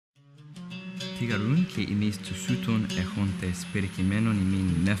Figarun que imis tusuton echontes perikimenon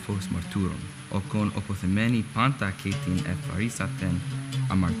imin nephos marturon, okon opothemeni panta ketin epharisaten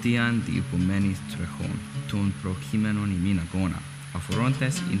amartian diupomenis trechon, ton prokimenon imin agona.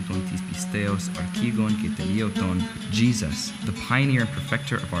 Aphorontes inton tis pisteos archigon ketelioton, Jesus, the pioneer and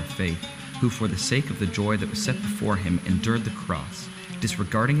perfecter of our faith, who for the sake of the joy that was set before him endured the cross,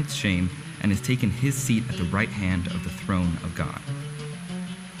 disregarding its shame, and has taken his seat at the right hand of the throne of God.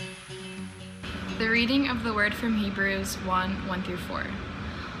 The reading of the word from Hebrews 1:1-4.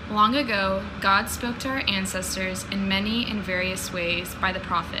 Long ago, God spoke to our ancestors in many and various ways by the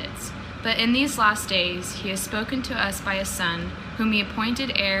prophets, but in these last days he has spoken to us by a Son, whom he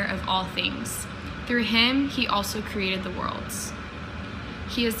appointed heir of all things. Through him he also created the worlds.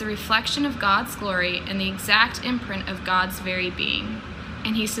 He is the reflection of God's glory and the exact imprint of God's very being,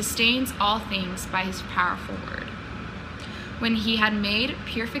 and he sustains all things by his powerful word. When he had made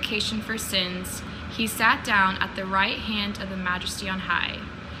purification for sins, he sat down at the right hand of the Majesty on high,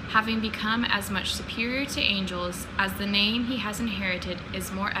 having become as much superior to angels as the name he has inherited is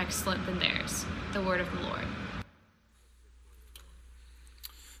more excellent than theirs. The word of the Lord.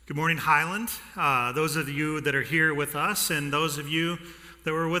 Good morning, Highland. Those of you that are here with us and those of you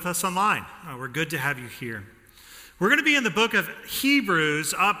that were with us online, we're good to have you here. We're going to be in the book of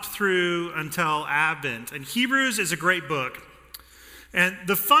Hebrews up through until Advent. And Hebrews is a great book. And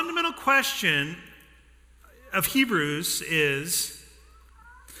the fundamental question of Hebrews is,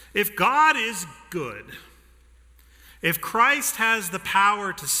 if God is good, if Christ has the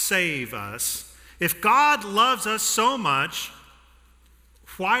power to save us, if God loves us so much,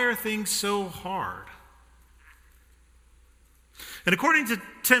 why are things so hard? And according to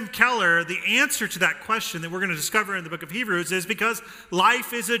Tim Keller, the answer to that question that we're going to discover in the book of Hebrews is because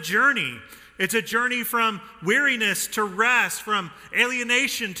life is a journey. It's a journey from weariness to rest, from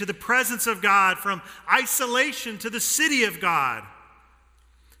alienation to the presence of God, from isolation to the city of God.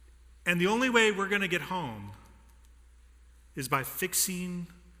 And the only way we're going to get home is by fixing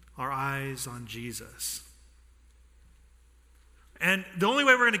our eyes on Jesus. And the only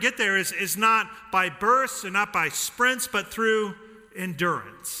way we're going to get there is not by bursts and not by sprints, but through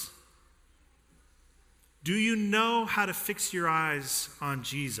endurance. Do you know how to fix your eyes on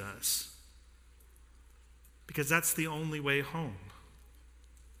Jesus? Because that's the only way home.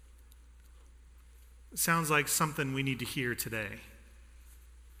 It sounds like something we need to hear today.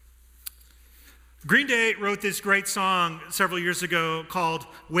 Green Day wrote this great song several years ago called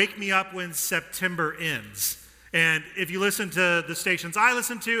 "Wake Me Up When September Ends." And if you listen to the stations I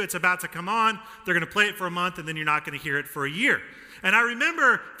listen to, it's about to come on. They're going to play it for a month, and then you're not going to hear it for a year. And I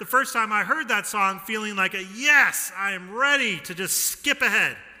remember the first time I heard that song feeling like yes, I am ready to just skip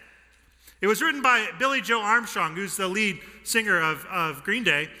ahead. It was written by Billy Joe Armstrong, who's the lead singer of Green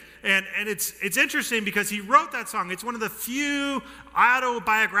Day. And it's interesting because he wrote that song. It's one of the few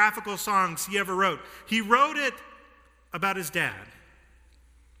autobiographical songs he ever wrote. He wrote it about his dad,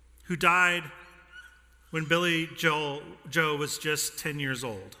 who died when Billy Joe was just 10 years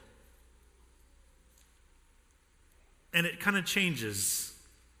old. And it kind of changes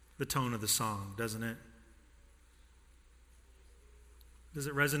the tone of the song, doesn't it? Does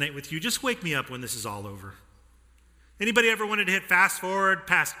it resonate with you? Just wake me up when this is all over. Anybody ever wanted to hit fast forward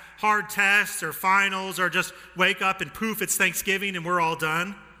past hard tests or finals, or just wake up and poof, it's Thanksgiving and we're all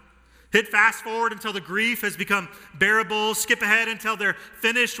done? Hit fast forward until the grief has become bearable. Skip ahead until they're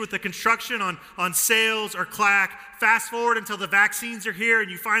finished with the construction on sales or clack. Fast forward until the vaccines are here and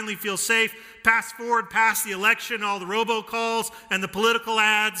you finally feel safe. Fast forward past the election, all the robocalls and the political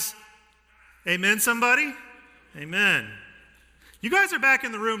ads. Amen, somebody? Amen. You guys are back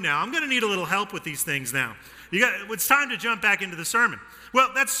in the room now. I'm going to need a little help with these things now. It's time to jump back into the sermon. Well,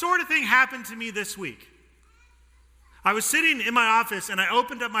 that sort of thing happened to me this week. I was sitting in my office and I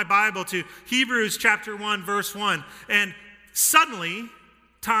opened up my Bible to Hebrews chapter 1, verse 1, and suddenly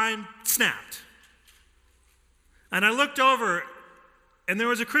time snapped. And I looked over and there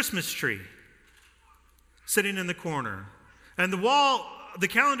was a Christmas tree sitting in the corner. And the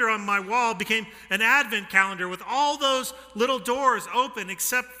calendar on my wall became an Advent calendar with all those little doors open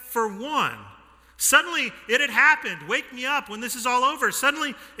except for one. Suddenly it had happened. Wake me up when this is all over.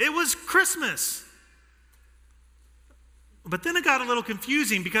 Suddenly it was Christmas. But then it got a little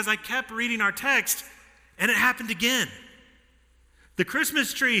confusing because I kept reading our text and it happened again. The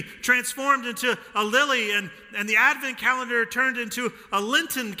Christmas tree transformed into a lily and the Advent calendar turned into a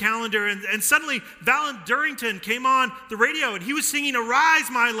Lenten calendar and suddenly Val Durrington came on the radio and he was singing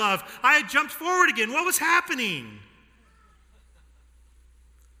 "Arise, My Love." I had jumped forward again. What was happening?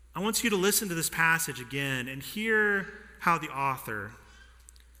 I want you to listen to this passage again and hear how the author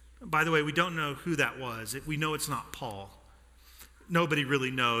By the way, we don't know who that was. We know it's not Paul. Nobody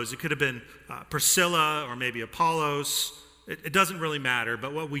really knows. It could have been Priscilla or maybe Apollos. It doesn't really matter,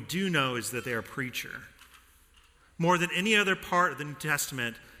 but what we do know is that they're a preacher. More than any other part of the New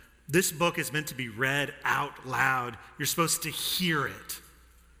Testament, this book is meant to be read out loud. You're supposed to hear it.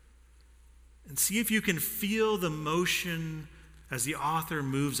 And see if you can feel the motion as the author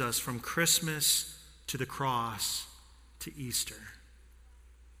moves us from Christmas to the cross to Easter.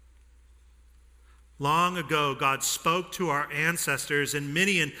 Long ago, God spoke to our ancestors in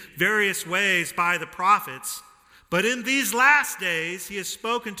many and various ways by the prophets, but in these last days, he has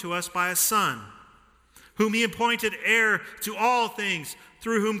spoken to us by a Son, whom he appointed heir to all things,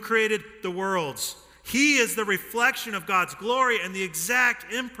 through whom created the worlds. He is the reflection of God's glory and the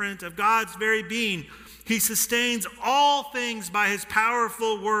exact imprint of God's very being. He sustains all things by his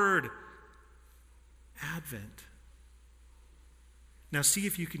powerful word. Advent. Now see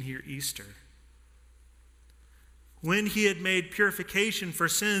if you can hear Easter. When he had made purification for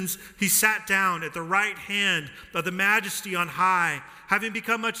sins, he sat down at the right hand of the Majesty on high, having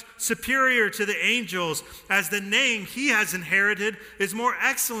become much superior to the angels, as the name he has inherited is more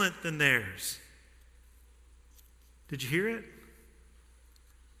excellent than theirs. Did you hear it?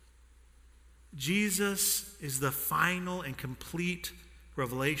 Jesus is the final and complete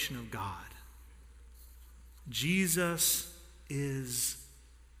revelation of God. Jesus is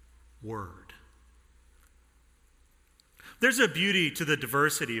Word. There's a beauty to the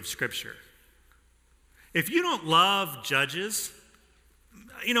diversity of Scripture. If you don't love Judges,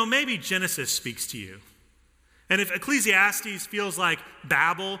 maybe Genesis speaks to you. And if Ecclesiastes feels like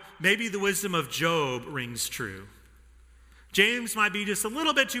Babel, maybe the wisdom of Job rings true. James might be just a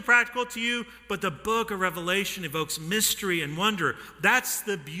little bit too practical to you, but the book of Revelation evokes mystery and wonder. That's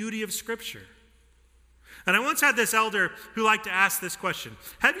the beauty of Scripture. And I once had this elder who liked to ask this question.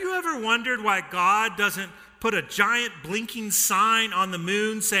 Have you ever wondered why God doesn't put a giant blinking sign on the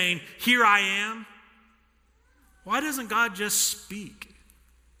moon saying, "Here I am"? Why doesn't God just speak?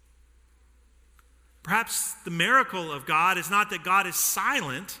 Perhaps the miracle of God is not that God is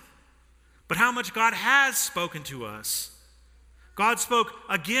silent, but how much God has spoken to us. God spoke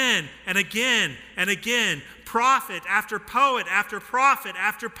again and again and again, prophet after poet after prophet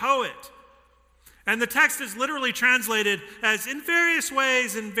after poet. And the text is literally translated as in various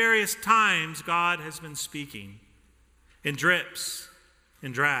ways, in various times, God has been speaking. In drips,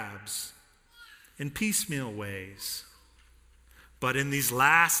 in drabs, in piecemeal ways. But in these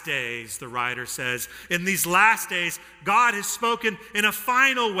last days, the writer says, in these last days, God has spoken in a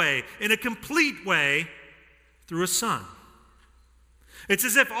final way, in a complete way, through a Son. It's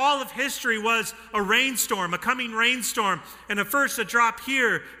as if all of history was a rainstorm, a coming rainstorm, and at first a drop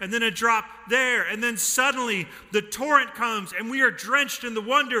here, and then a drop there, and then suddenly the torrent comes, and we are drenched in the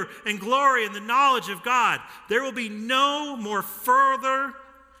wonder and glory and the knowledge of God. There will be no more further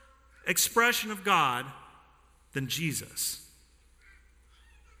expression of God than Jesus.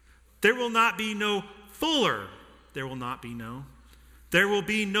 There will be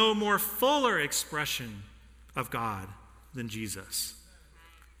no more fuller expression of God than Jesus.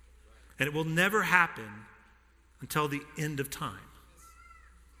 And it will never happen until the end of time.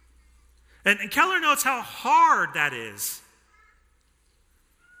 And Keller notes how hard that is.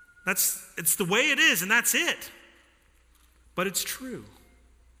 It's the way it is, and that's it. But it's true.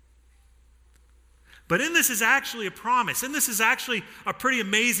 But in this is actually a promise. And this is actually a pretty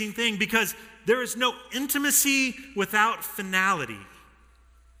amazing thing, because there is no intimacy without finality.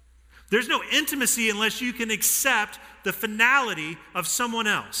 There's no intimacy unless you can accept the finality of someone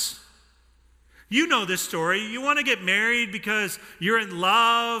else. You know this story. You want to get married because you're in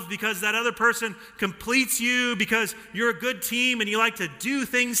love, because that other person completes you, because you're a good team and you like to do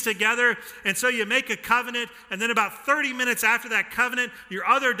things together. And so you make a covenant, and then about 30 minutes after that covenant, your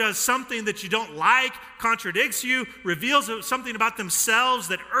other does something that you don't like, contradicts you, reveals something about themselves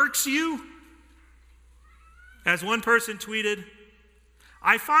that irks you. As one person tweeted,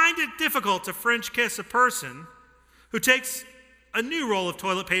 "I find it difficult to French kiss a person who takes a new roll of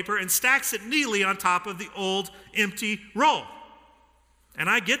toilet paper and stacks it neatly on top of the old empty roll." And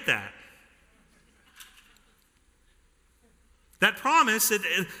I get that. That promise,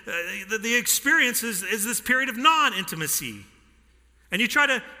 the experience is this period of non-intimacy. And you try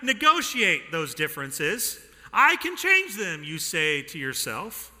to negotiate those differences. I can change them, you say to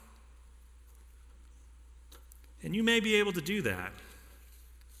yourself. And you may be able to do that.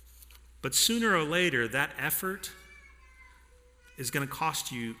 But sooner or later, that effort is going to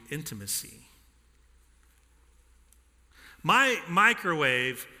cost you intimacy. My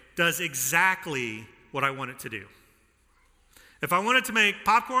microwave does exactly what I want it to do. If I wanted to make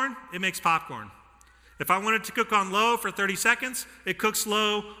popcorn, it makes popcorn. If I wanted to cook on low for 30 seconds, it cooks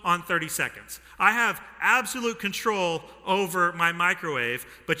low on 30 seconds. I have absolute control over my microwave,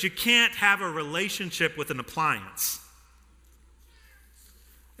 but you can't have a relationship with an appliance.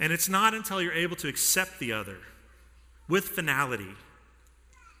 And it's not until you're able to accept the other with finality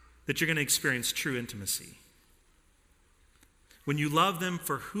that you're going to experience true intimacy. When you love them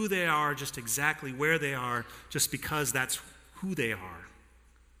for who they are, just exactly where they are, just because that's who they are,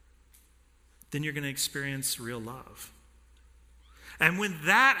 then you're going to experience real love. And when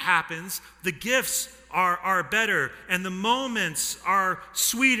that happens, the gifts are better, and the moments are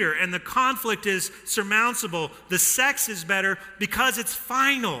sweeter, and the conflict is surmountable. The sex is better because it's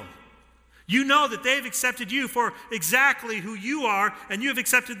final. You know that they've accepted you for exactly who you are, and you have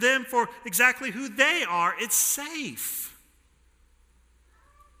accepted them for exactly who they are. It's safe.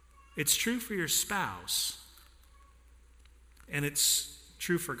 It's true for your spouse, and it's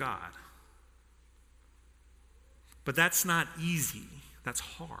true for God. But that's not easy. That's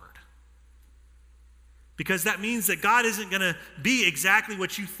hard. Because that means that God isn't going to be exactly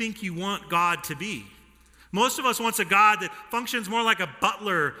what you think you want God to be. Most of us want a God that functions more like a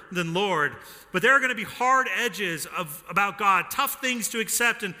butler than Lord. But there are going to be hard edges about God, tough things to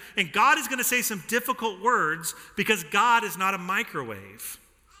accept. And God is going to say some difficult words because God is not a microwave.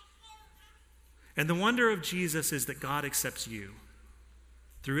 And the wonder of Jesus is that God accepts you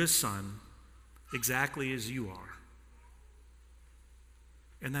through his Son exactly as you are.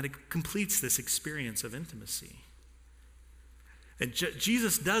 And that it completes this experience of intimacy. And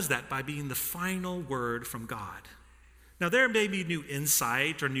Jesus does that by being the final word from God. Now, there may be new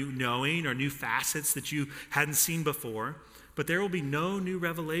insight or new knowing or new facets that you hadn't seen before, but there will be no new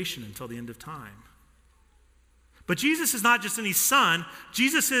revelation until the end of time. But Jesus is not just any son.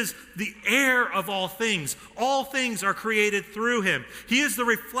 Jesus is the heir of all things. All things are created through him. He is the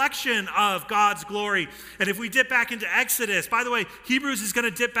reflection of God's glory. And if we dip back into Exodus, by the way, Hebrews is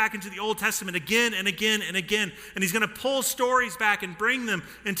going to dip back into the Old Testament again and again and again. And he's going to pull stories back and bring them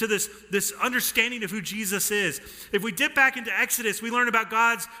into this understanding of who Jesus is. If we dip back into Exodus, we learn about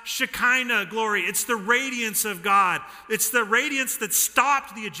God's Shekinah glory. It's the radiance of God. It's the radiance that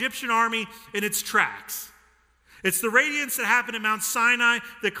stopped the Egyptian army in its tracks. It's the radiance that happened at Mount Sinai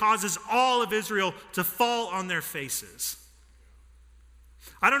that causes all of Israel to fall on their faces.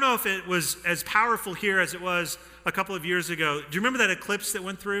 I don't know if it was as powerful here as it was a couple of years ago. Do you remember that eclipse that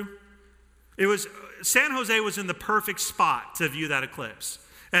went through? San Jose was in the perfect spot to view that eclipse.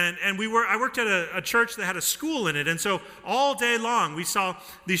 And I worked at a church that had a school in it, and so all day long we saw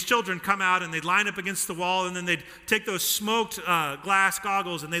these children come out and they'd line up against the wall, and then they'd take those smoked glass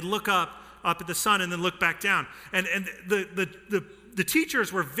goggles and they'd look up at the sun and then look back down. And the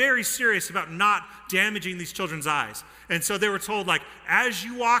teachers were very serious about not damaging these children's eyes. And so they were told, like, as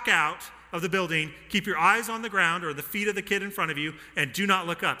you walk out of the building, keep your eyes on the ground or the feet of the kid in front of you and do not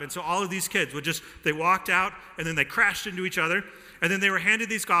look up. And so all of these kids they walked out and then they crashed into each other. And then they were handed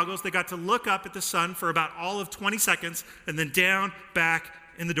these goggles. They got to look up at the sun for about all of 20 seconds and then down, back,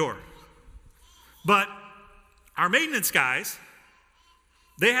 in the door. But our maintenance guys,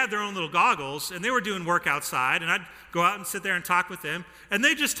 they had their own little goggles, and they were doing work outside, and I'd go out and sit there and talk with them, and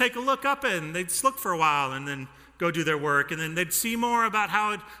they'd just take a look up, and they'd just look for a while, and then go do their work, and then they'd see more about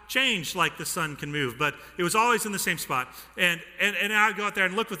how it changed, like the sun can move, but it was always in the same spot. And I'd go out there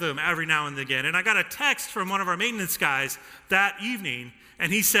and look with them every now and again, and I got a text from one of our maintenance guys that evening,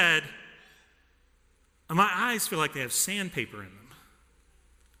 and he said, my eyes feel like they have sandpaper in them.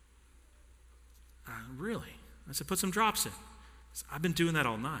 Really? I said, put some drops in. I've been doing that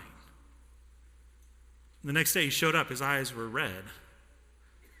all night. The next day he showed up, his eyes were red.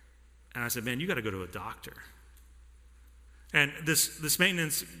 And I said, man, you got to go to a doctor. And this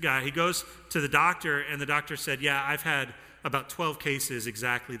maintenance guy, he goes to the doctor, and the doctor said, yeah, I've had about 12 cases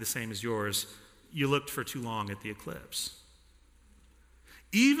exactly the same as yours. You looked for too long at the eclipse.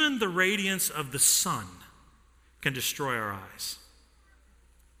 Even the radiance of the sun can destroy our eyes.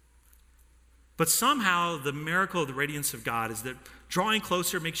 But somehow the miracle of the radiance of God is that drawing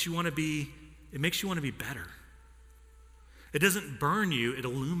closer makes you want to be better. It doesn't burn you, it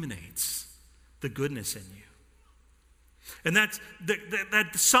illuminates the goodness in you. And that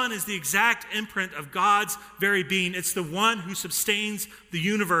the sun is the exact imprint of God's very being. It's the one who sustains the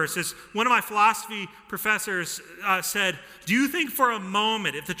universe. As one of my philosophy professors said, do you think for a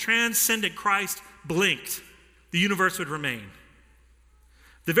moment if the transcendent Christ blinked, the universe would remain?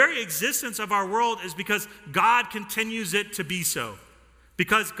 The very existence of our world is because God continues it to be so.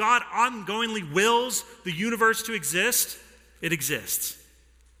 Because God ongoingly wills the universe to exist, it exists.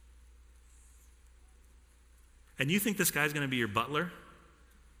 And you think this guy's going to be your butler?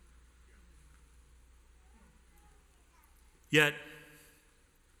 Yet,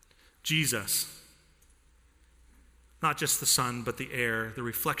 Jesus, not just the Son, but the heir, the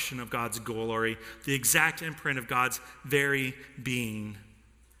reflection of God's glory, the exact imprint of God's very being,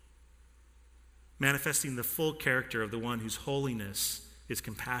 manifesting the full character of the one whose holiness is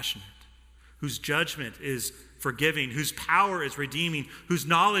compassionate, whose judgment is forgiving, whose power is redeeming, whose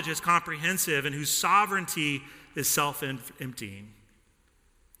knowledge is comprehensive, and whose sovereignty is self-emptying.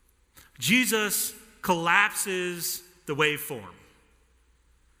 Jesus collapses the waveform,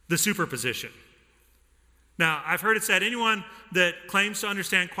 the superposition. Now, I've heard it said anyone that claims to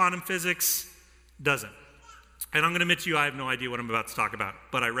understand quantum physics doesn't. And I'm going to admit to you, I have no idea what I'm about to talk about,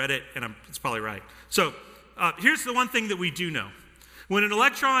 but I read it, and it's probably right. So here's the one thing that we do know. When an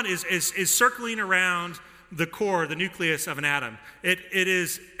electron is circling around the core, the nucleus of an atom, it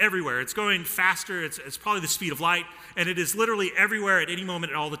is everywhere. It's going faster. It's probably the speed of light, and it is literally everywhere at any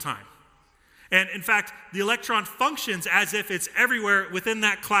moment all the time. And in fact, the electron functions as if it's everywhere within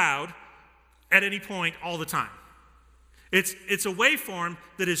that cloud at any point all the time. It's a waveform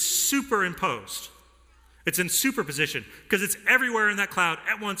that is superimposed. It's in superposition because it's everywhere in that cloud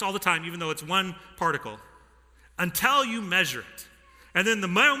at once all the time, even though it's one particle, until you measure it. And then the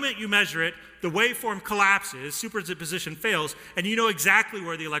moment you measure it, the waveform collapses, superposition fails, and you know exactly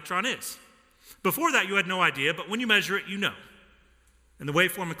where the electron is. Before that, you had no idea, but when you measure it, you know. And the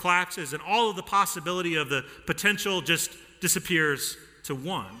waveform collapses, and all of the possibility of the potential just disappears to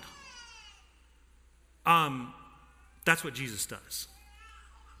one. That's what Jesus does.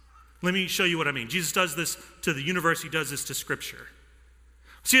 Let me show you what I mean. Jesus does this to the universe. He does this to Scripture.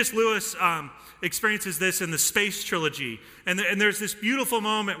 C.S. Lewis experiences this in the Space Trilogy. And there's this beautiful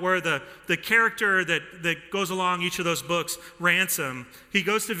moment where the character that goes along each of those books, Ransom, he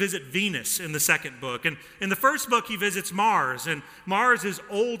goes to visit Venus in the second book. And in the first book, he visits Mars. And Mars is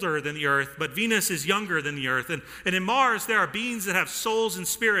older than the Earth, but Venus is younger than the Earth. And in Mars, there are beings that have souls and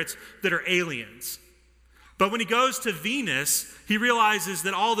spirits that are aliens. But when he goes to Venus, he realizes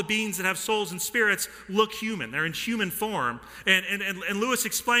that all the beings that have souls and spirits look human. They're in human form. And Lewis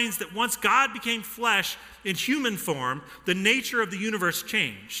explains that once God became flesh in human form, the nature of the universe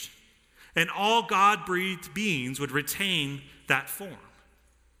changed. And all God-breathed beings would retain that form.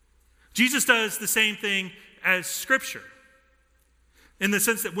 Jesus does the same thing as Scripture, in the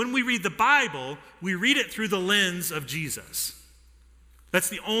sense that when we read the Bible, we read it through the lens of Jesus.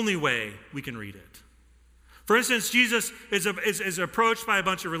 That's the only way we can read it. For instance, Jesus is approached by a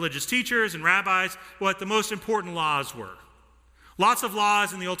bunch of religious teachers and rabbis what the most important laws were. Lots of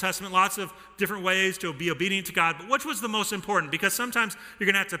laws in the Old Testament, lots of different ways to be obedient to God, but which was the most important? Because sometimes you're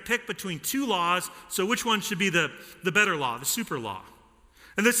going to have to pick between two laws, so which one should be the better law, the super law?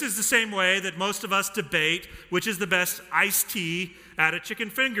 And this is the same way that most of us debate which is the best iced tea at a chicken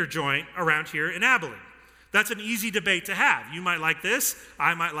finger joint around here in Abilene. That's an easy debate to have. You might like this,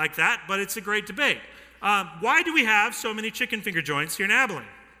 I might like that, but it's a great debate. Why do we have so many chicken finger joints here in Abilene?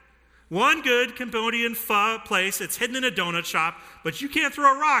 One good Cambodian pho place that's hidden in a donut shop, but you can't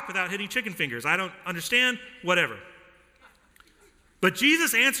throw a rock without hitting chicken fingers. I don't understand, whatever. But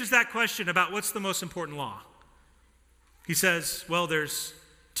Jesus answers that question about what's the most important law. He says, well, there's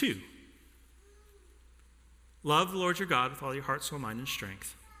two. Love the Lord your God with all your heart, soul, mind, and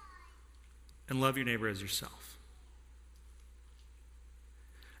strength. And love your neighbor as yourself.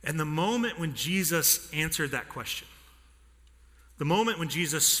 And the moment when Jesus answered that question, the moment when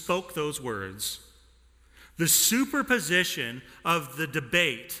Jesus spoke those words, the superposition of the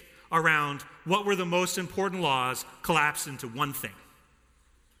debate around what were the most important laws collapsed into one thing.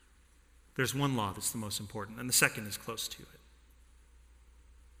 There's one law that's the most important, and the second is close to it.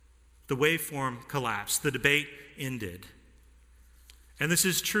 The waveform collapsed. The debate ended. And this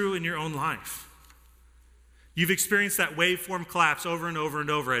is true in your own life. You've experienced that waveform collapse over and over and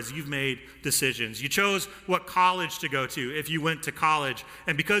over as you've made decisions. You chose what college to go to if you went to college.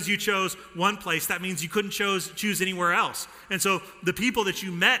 And because you chose one place, that means you couldn't choose anywhere else. And so the people that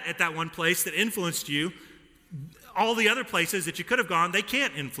you met at that one place that influenced you, all the other places that you could have gone, they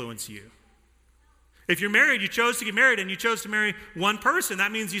can't influence you. If you're married, you chose to get married and you chose to marry one person.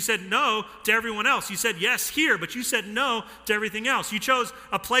 That means you said no to everyone else. You said yes here, but you said no to everything else. You chose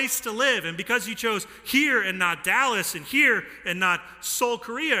a place to live, and because you chose here and not Dallas, and here and not Seoul,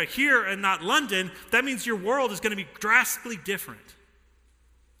 Korea, here and not London, that means your world is going to be drastically different.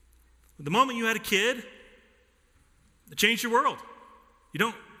 The moment you had a kid, it changed your world.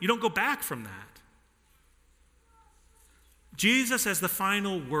 You don't go back from that. Jesus, as the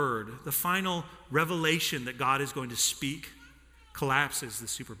final word, the final revelation that God is going to speak, collapses the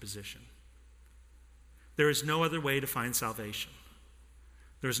superposition. There is no other way to find salvation.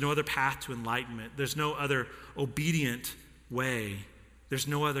 There's no other path to enlightenment. There's no other obedient way. There's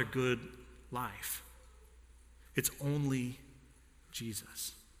no other good life. It's only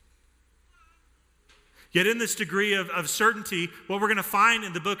Jesus. Yet in this degree of certainty, what we're going to find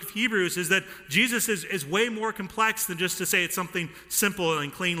in the book of Hebrews is that Jesus is way more complex than just to say it's something simple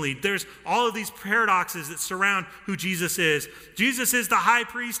and cleanly. There's all of these paradoxes that surround who Jesus is. Jesus is the high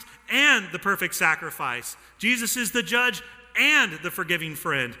priest and the perfect sacrifice. Jesus is the judge and the forgiving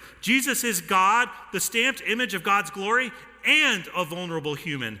friend. Jesus is God, the stamped image of God's glory, and a vulnerable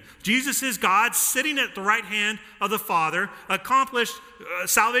human. Jesus is God sitting at the right hand of the Father, accomplished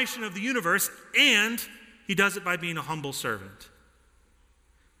salvation of the universe, and he does it by being a humble servant.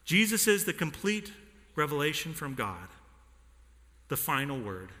 Jesus is the complete revelation from God, the final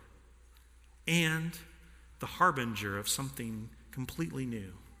word, and the harbinger of something completely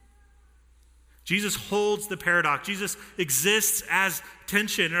new. Jesus holds the paradox. Jesus exists as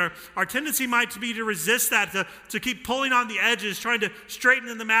tension. Our tendency might be to resist that, to keep pulling on the edges, trying to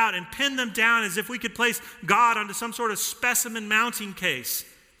straighten them out and pin them down as if we could place God onto some sort of specimen mounting case.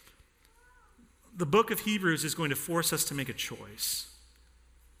 The book of Hebrews is going to force us to make a choice.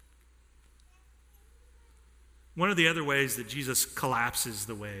 One of the other ways that Jesus collapses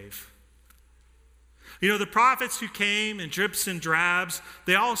the wave. You know, the prophets who came in drips and drabs,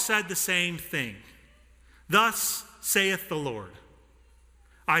 they all said the same thing. Thus saith the Lord.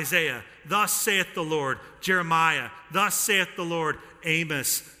 Isaiah, thus saith the Lord. Jeremiah, thus saith the Lord.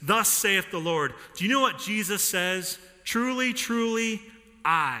 Amos, thus saith the Lord. Do you know what Jesus says? Truly, truly,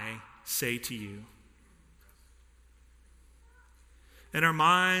 I say to you. In our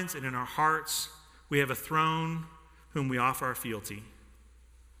minds and in our hearts, we have a throne whom we offer our fealty.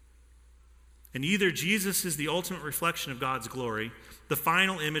 And either Jesus is the ultimate reflection of God's glory, the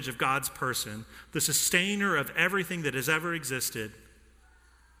final image of God's person, the sustainer of everything that has ever existed,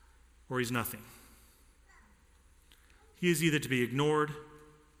 or he's nothing. He is either to be ignored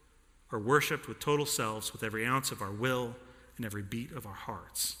or worshiped with total selves, with every ounce of our will and every beat of our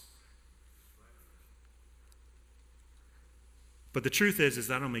hearts. But the truth is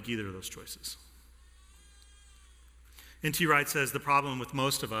that I don't make either of those choices. N.T. Wright says the problem with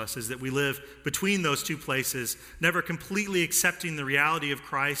most of us is that we live between those two places, never completely accepting the reality of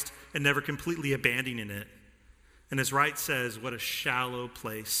Christ and never completely abandoning it. And as Wright says, what a shallow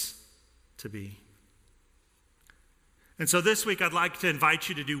place to be. And so this week I'd like to invite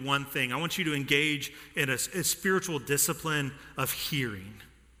you to do one thing. I want you to engage in a spiritual discipline of hearing.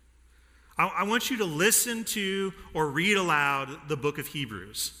 I want you to listen to or read aloud the book of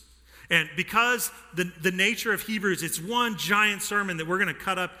Hebrews. And because the nature of Hebrews, it's one giant sermon that we're going to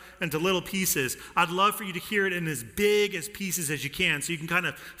cut up into little pieces, I'd love for you to hear it in as big as pieces as you can so you can kind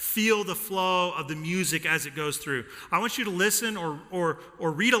of feel the flow of the music as it goes through. I want you to listen or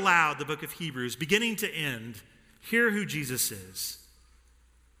read aloud the book of Hebrews, beginning to end. Hear who Jesus is.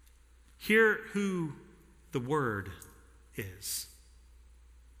 Hear who the Word is.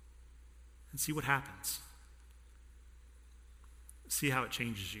 And see what happens. See how it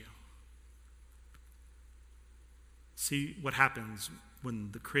changes you. See what happens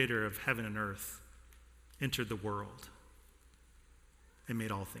when the creator of heaven and earth entered the world and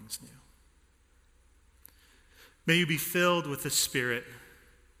made all things new. May you be filled with the Spirit.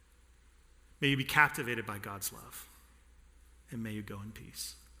 May you be captivated by God's love. And may you go in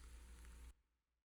peace.